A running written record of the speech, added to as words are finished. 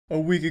A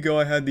week ago,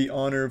 I had the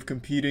honor of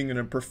competing in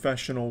a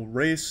professional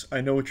race.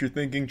 I know what you're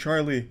thinking,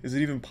 Charlie. Is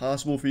it even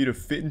possible for you to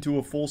fit into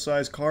a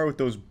full-size car with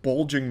those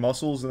bulging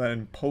muscles and that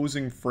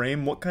imposing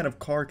frame? What kind of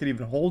car could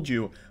even hold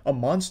you? A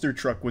monster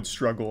truck would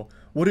struggle.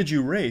 What did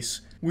you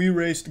race? We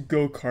raced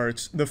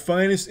go-karts, the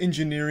finest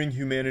engineering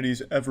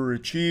humanity's ever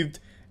achieved,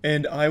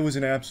 and I was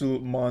an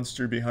absolute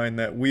monster behind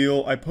that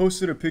wheel. I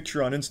posted a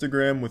picture on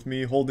Instagram with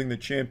me holding the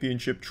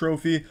championship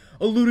trophy,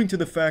 alluding to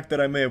the fact that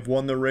I may have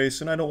won the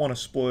race, and I don't want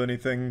to spoil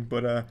anything,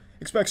 but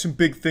expect some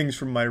big things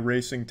from my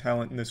racing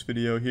talent in this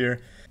video here.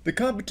 The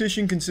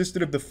competition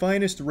consisted of the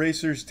finest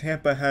racers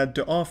Tampa had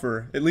to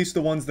offer, at least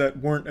the ones that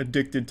weren't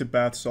addicted to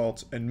bath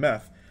salts and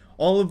meth.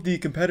 All of the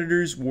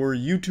competitors were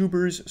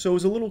YouTubers, so it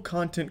was a little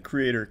content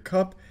creator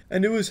cup,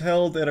 and it was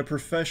held at a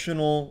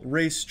professional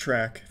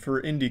racetrack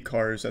for Indy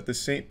cars at the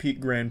St. Pete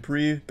Grand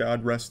Prix.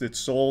 God rest its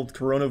soul.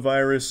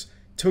 Coronavirus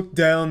took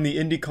down the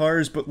Indy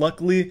cars, but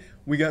luckily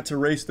we got to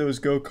race those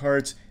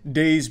go-karts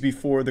days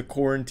before the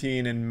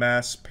quarantine and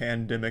mass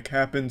pandemic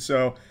happened.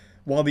 So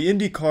while the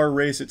Indy car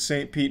race at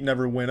St. Pete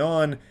never went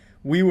on,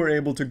 we were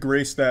able to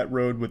grace that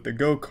road with the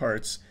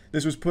go-karts.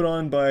 This was put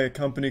on by a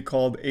company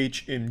called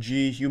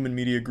HMG, Human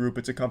Media Group.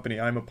 It's a company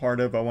I'm a part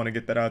of. I want to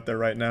get that out there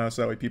right now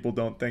so that way people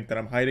don't think that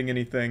I'm hiding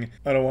anything.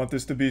 I don't want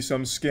this to be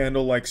some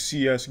scandal like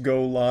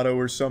CSGO Lotto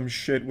or some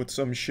shit with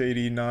some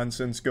shady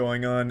nonsense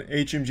going on.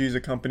 HMG is a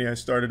company I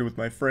started with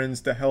my friends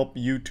to help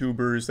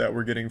YouTubers that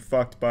were getting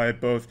fucked by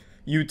both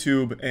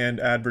YouTube and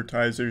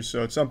advertisers.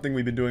 So it's something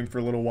we've been doing for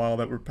a little while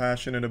that we're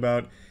passionate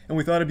about. And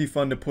we thought it'd be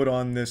fun to put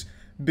on this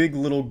big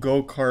little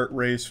go-kart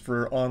race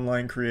for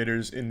online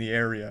creators in the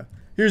area.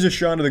 Here's a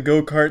shot of the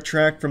go-kart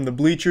track from the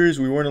bleachers.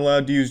 We weren't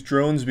allowed to use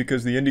drones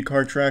because the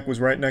IndyCar track was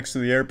right next to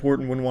the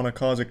airport and wouldn't want to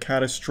cause a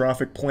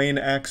catastrophic plane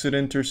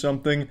accident or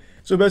something.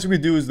 So basically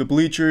we do is the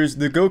bleachers.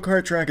 The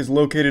go-kart track is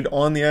located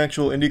on the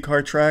actual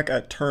IndyCar track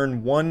at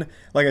turn 1.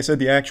 Like I said,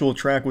 the actual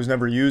track was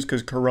never used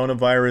because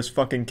coronavirus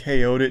fucking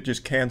KO'd it,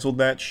 just canceled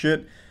that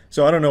shit.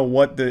 So I don't know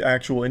what the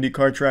actual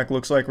IndyCar track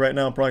looks like right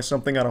now. Probably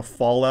something out of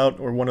Fallout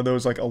or one of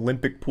those like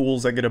Olympic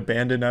pools that get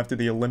abandoned after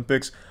the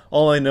Olympics.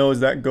 All I know is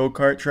that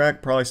go-kart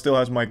track probably still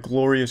has my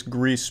glorious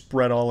grease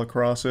spread all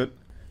across it.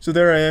 So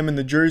there I am in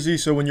the jersey.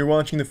 So when you're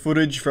watching the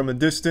footage from a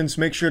distance,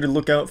 make sure to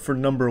look out for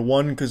number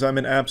 1 because I'm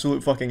an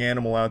absolute fucking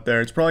animal out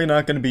there. It's probably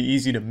not going to be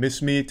easy to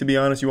miss me, to be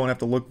honest. You won't have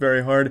to look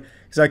very hard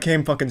because I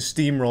came fucking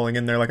steamrolling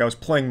in there like I was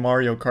playing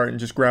Mario Kart and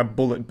just grabbed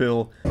Bullet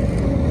Bill.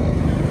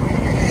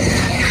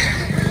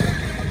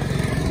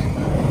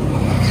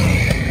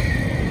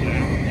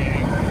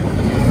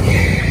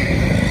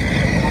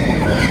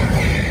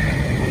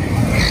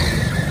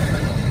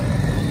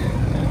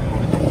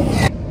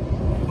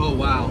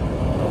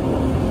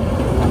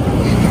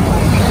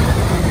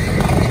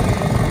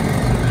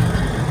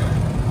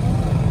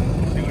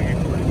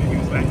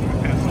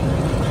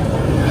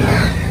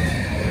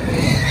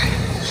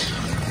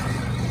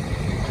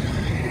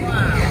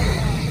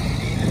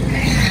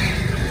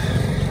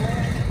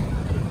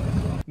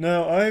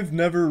 Now, I've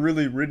never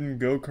really ridden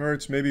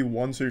go-karts, maybe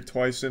once or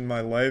twice in my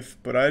life,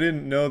 but I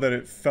didn't know that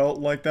it felt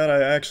like that.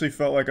 I actually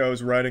felt like I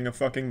was riding a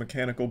fucking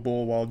mechanical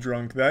bull while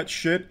drunk. That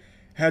shit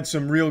had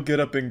some real get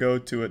up and go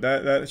to it.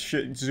 That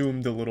shit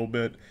zoomed a little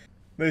bit.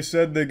 They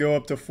said they go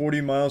up to 40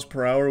 miles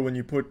per hour when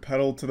you put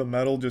pedal to the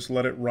metal, just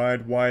let it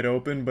ride wide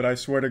open, but I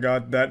swear to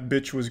God, that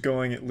bitch was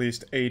going at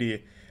least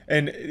 80.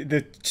 And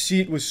the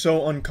seat was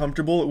so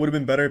uncomfortable, it would have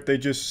been better if they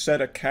just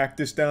set a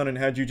cactus down and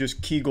had you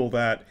just kegel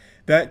that.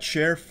 That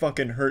chair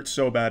fucking hurt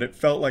so bad, it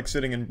felt like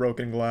sitting in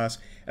broken glass.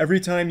 Every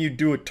time you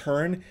do a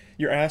turn,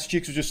 your ass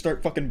cheeks would just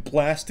start fucking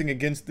blasting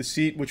against the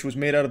seat, which was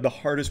made out of the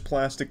hardest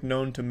plastic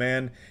known to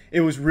man.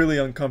 It was really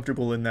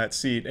uncomfortable in that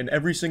seat, and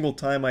every single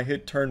time I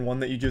hit turn 1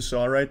 that you just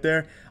saw right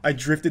there, I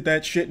drifted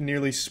that shit and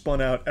nearly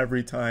spun out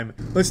every time.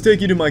 Let's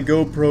take you to my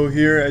GoPro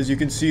here. As you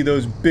can see,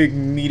 those big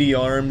meaty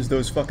arms,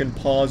 those fucking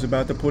paws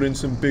about to put in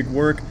some big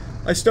work.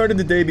 I started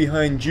the day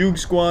behind Juke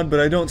Squad, but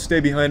I don't stay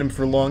behind him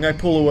for long. I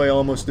pull away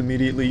almost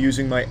immediately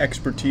using my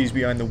expertise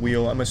behind the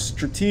wheel. I'm a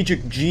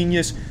strategic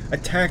genius, a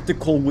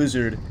tactical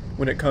wizard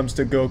when it comes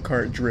to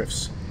go-kart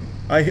drifts.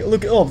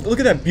 Look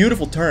at that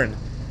beautiful turn.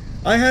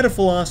 I had a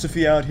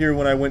philosophy out here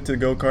when I went to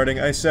go-karting.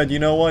 I said, you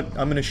know what?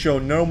 I'm going to show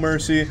no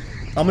mercy.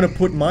 I'm going to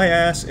put my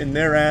ass in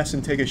their ass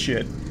and take a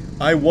shit.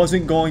 I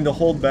wasn't going to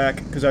hold back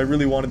because I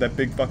really wanted that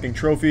big fucking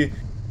trophy.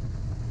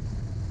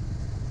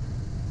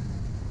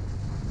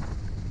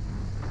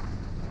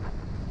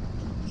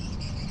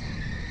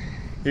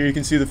 Here you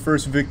can see the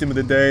first victim of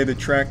the day. The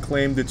track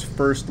claimed its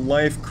first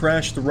life,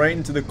 crashed right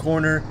into the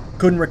corner,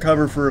 couldn't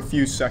recover for a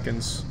few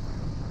seconds.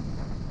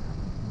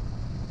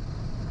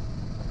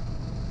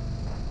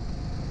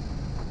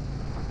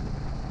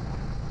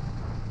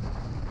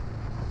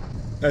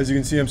 As you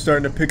can see, I'm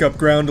starting to pick up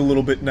ground a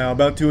little bit now,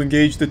 about to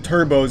engage the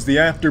turbos, the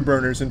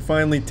afterburners, and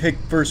finally take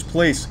first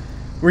place.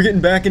 We're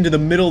getting back into the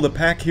middle of the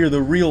pack here,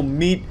 the real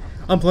meat.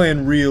 I'm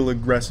playing real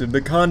aggressive.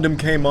 The condom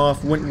came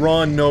off, went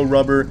raw and no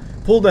rubber,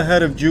 pulled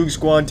ahead of Juke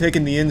Squad,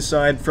 taking the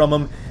inside from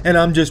him, and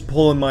I'm just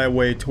pulling my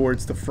way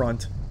towards the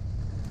front.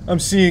 I'm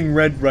seeing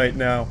red right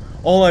now.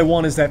 All I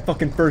want is that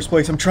fucking first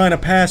place. I'm trying to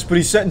pass, but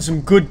he's setting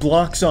some good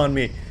blocks on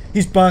me.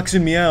 He's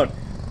boxing me out.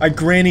 I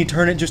granny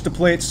turn it just to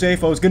play it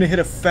safe. I was gonna hit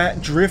a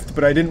fat drift,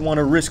 but I didn't want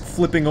to risk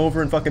flipping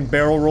over and fucking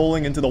barrel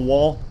rolling into the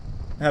wall,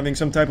 having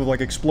some type of,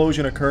 like,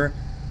 explosion occur.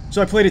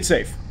 So I played it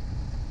safe.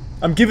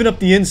 I'm giving up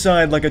the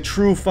inside like a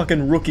true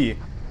fucking rookie.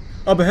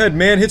 Up ahead,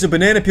 man hits a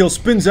banana peel,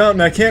 spins out,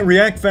 and I can't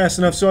react fast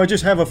enough, so I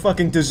just have a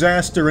fucking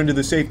disaster into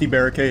the safety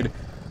barricade.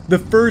 The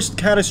first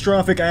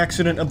catastrophic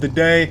accident of the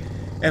day,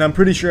 and I'm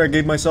pretty sure I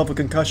gave myself a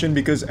concussion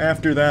because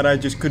after that I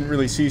just couldn't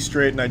really see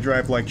straight and I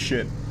drive like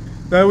shit.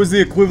 That was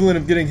the equivalent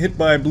of getting hit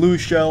by a blue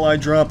shell. I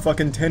drop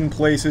fucking 10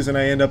 places and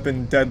I end up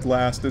in dead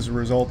last as a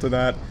result of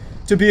that.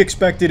 To be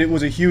expected, it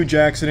was a huge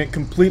accident,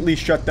 completely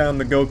shut down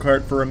the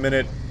go-kart for a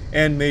minute,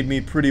 and made me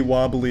pretty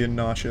wobbly and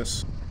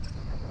nauseous.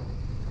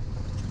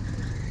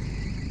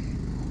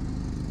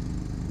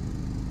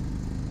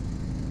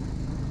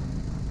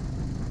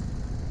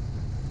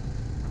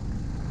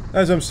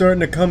 As I'm starting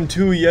to come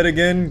to yet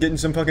again, getting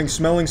some fucking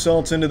smelling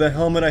salts into the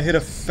helmet, I hit a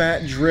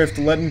fat drift,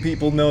 letting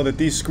people know that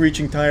these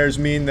screeching tires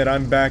mean that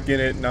I'm back in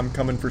it and I'm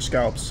coming for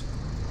scalps.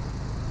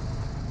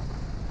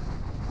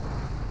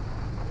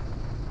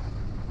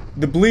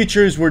 The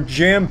bleachers were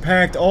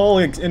jam-packed, all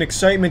in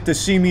excitement to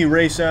see me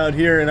race out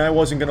here, and I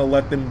wasn't gonna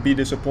let them be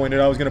disappointed.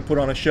 I was gonna put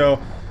on a show.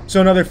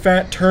 So another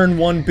fat turn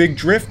one big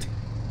drift.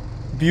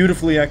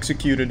 Beautifully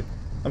executed.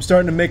 I'm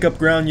starting to make up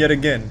ground yet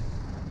again.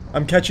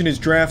 I'm catching his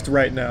draft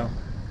right now.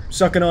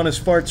 Sucking on his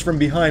farts from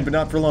behind, but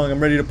not for long. I'm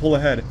ready to pull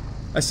ahead.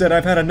 I said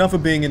I've had enough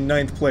of being in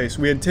 9th place.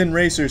 We had 10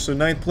 racers, so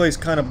 9th place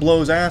kind of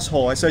blows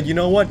asshole. I said, you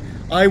know what?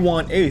 I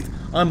want 8th.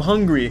 I'm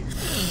hungry.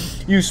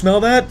 You smell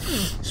that?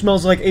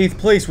 Smells like 8th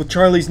place with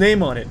Charlie's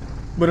name on it.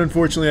 But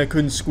unfortunately I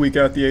couldn't squeak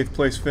out the 8th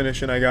place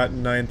finish and I got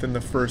 9th in the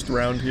first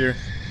round here.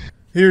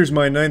 Here's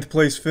my 9th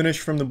place finish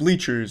from the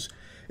bleachers.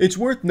 It's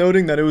worth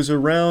noting that it was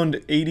around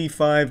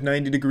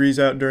 85-90 degrees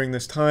out during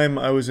this time.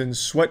 I was in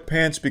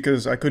sweatpants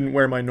because I couldn't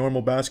wear my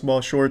normal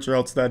basketball shorts or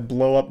else that'd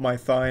blow up my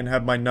thigh and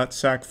have my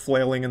nutsack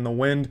flailing in the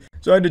wind.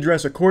 So I had to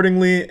dress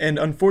accordingly, and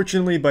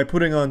unfortunately by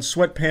putting on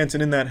sweatpants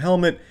and in that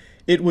helmet,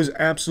 it was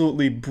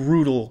absolutely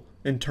brutal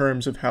in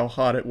terms of how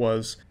hot it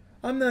was.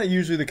 I'm not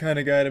usually the kind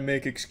of guy to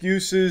make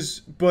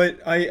excuses, but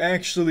I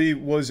actually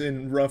was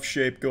in rough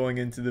shape going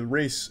into the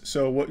race.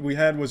 So what we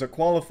had was a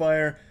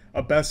qualifier,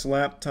 a best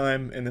lap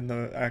time, and then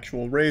the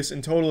actual race.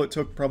 In total, it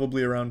took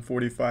probably around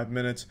 45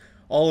 minutes.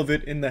 All of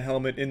it in the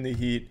helmet, in the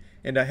heat.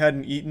 And I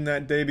hadn't eaten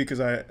that day because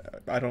I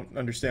don't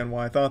understand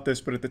why I thought this,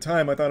 but at the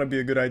time I thought it'd be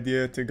a good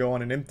idea to go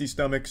on an empty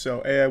stomach,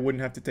 so A, I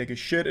wouldn't have to take a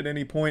shit at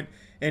any point,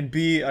 and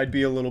B, I'd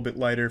be a little bit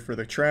lighter for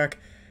the track.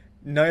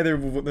 Neither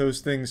of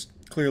those things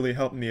clearly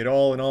helped me at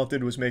all, and all it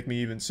did was make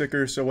me even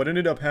sicker. So what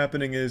ended up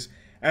happening is,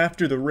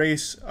 after the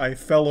race, I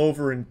fell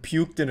over and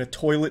puked in a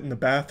toilet in the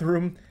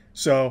bathroom.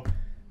 So,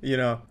 you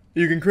know,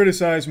 you can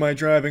criticize my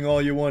driving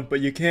all you want,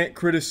 but you can't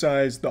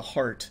criticize the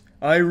heart.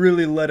 I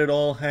really let it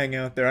all hang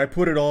out there. I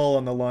put it all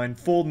on the line,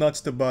 full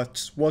nuts to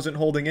butts, wasn't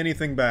holding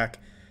anything back.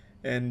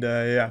 And,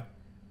 yeah,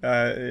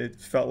 it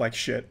felt like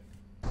shit.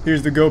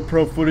 Here's the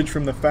GoPro footage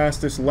from the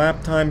fastest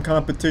lap time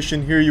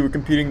competition. Here you were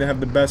competing to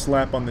have the best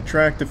lap on the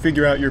track to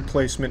figure out your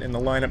placement in the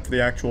lineup for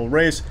the actual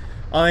race.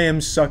 I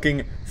am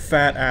sucking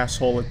fat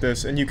asshole at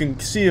this, and you can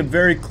see a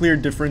very clear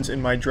difference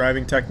in my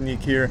driving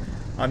technique here.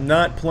 I'm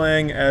not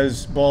playing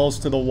as balls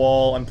to the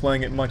wall. I'm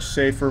playing it much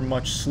safer,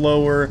 much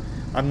slower.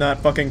 I'm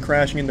not fucking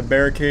crashing into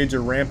barricades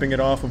or ramping it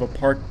off of a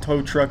parked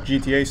tow truck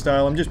GTA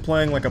style. I'm just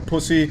playing like a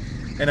pussy,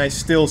 and I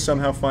still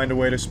somehow find a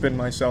way to spin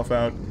myself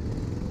out.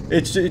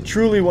 It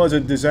truly was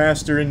a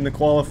disaster in the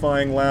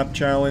qualifying lap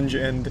challenge,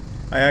 and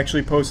I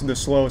actually posted the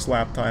slowest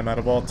lap time out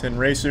of all 10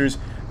 racers.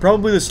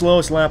 Probably the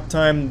slowest lap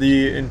time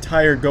the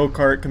entire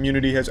go-kart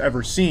community has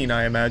ever seen,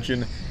 I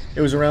imagine.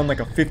 It was around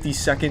like a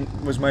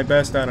 50-second was my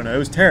best. I don't know. It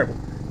was terrible.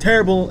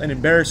 Terrible and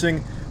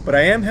embarrassing, but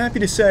I am happy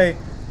to say,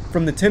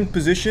 from the 10th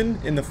position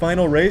in the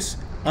final race,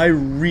 I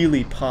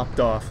really popped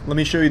off. Let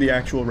me show you the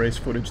actual race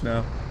footage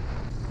now.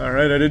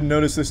 Alright, I didn't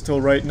notice this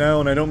till right now,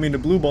 and I don't mean to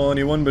blue ball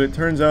anyone, but it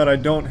turns out I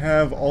don't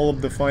have all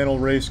of the final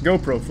race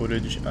GoPro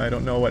footage. I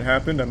don't know what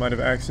happened. I might have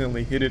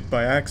accidentally hit it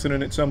by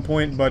accident at some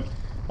point, but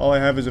all I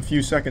have is a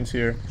few seconds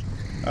here.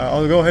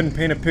 I'll go ahead and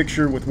paint a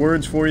picture with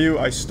words for you.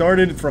 I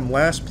started from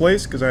last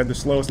place because I had the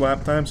slowest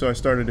lap time, so I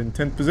started in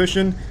 10th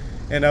position,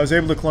 and I was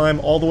able to climb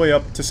all the way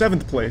up to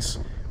 7th place,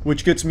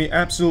 which gets me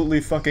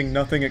absolutely fucking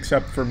nothing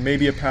except for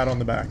maybe a pat on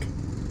the back.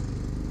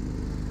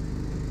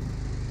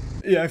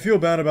 Yeah, I feel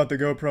bad about the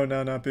GoPro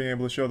now not being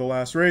able to show the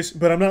last race,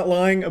 but I'm not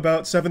lying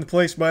about 7th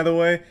place, by the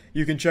way.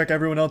 You can check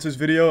everyone else's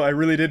video. I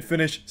really did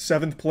finish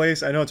 7th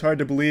place. I know it's hard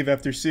to believe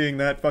after seeing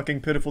that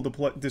fucking pitiful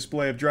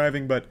display of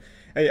driving, but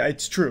hey,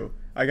 it's true.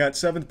 I got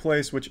 7th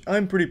place, which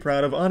I'm pretty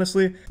proud of.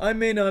 Honestly, I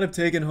may not have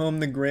taken home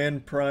the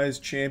grand prize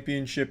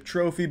championship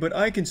trophy, but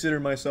I consider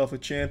myself a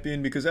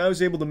champion because I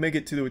was able to make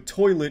it to the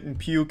toilet and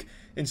puke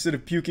instead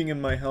of puking in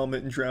my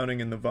helmet and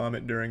drowning in the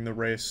vomit during the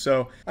race.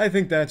 So I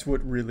think that's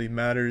what really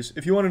matters.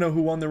 If you want to know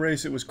who won the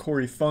race, it was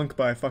Corey Funk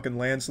by a fucking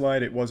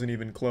landslide. It wasn't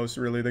even close,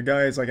 really. The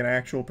guy is like an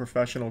actual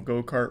professional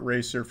go-kart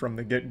racer from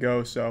the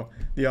get-go, so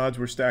the odds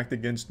were stacked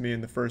against me in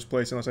the first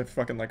place unless I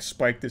fucking like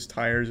spiked his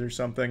tires or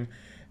something.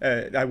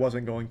 I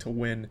wasn't going to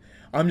win.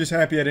 I'm just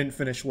happy I didn't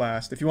finish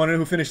last. If you want to know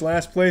who finished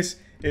last place,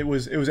 it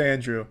was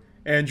Andrew.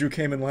 Andrew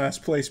came in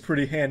last place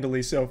pretty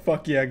handily, so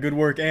fuck yeah, good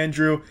work,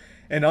 Andrew.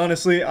 And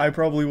honestly, I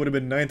probably would have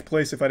been 9th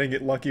place if I didn't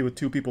get lucky with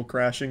 2 people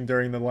crashing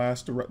during the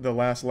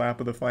last lap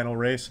of the final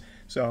race.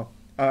 So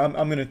I'm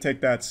gonna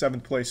take that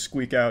 7th place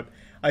squeak out.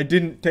 I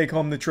didn't take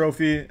home the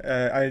trophy.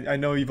 I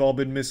know you've all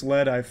been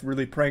misled. I've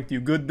really pranked you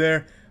good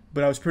there,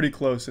 but I was pretty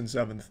close in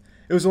 7th.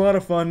 It was a lot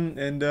of fun,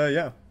 and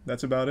yeah,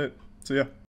 that's about it. So yeah.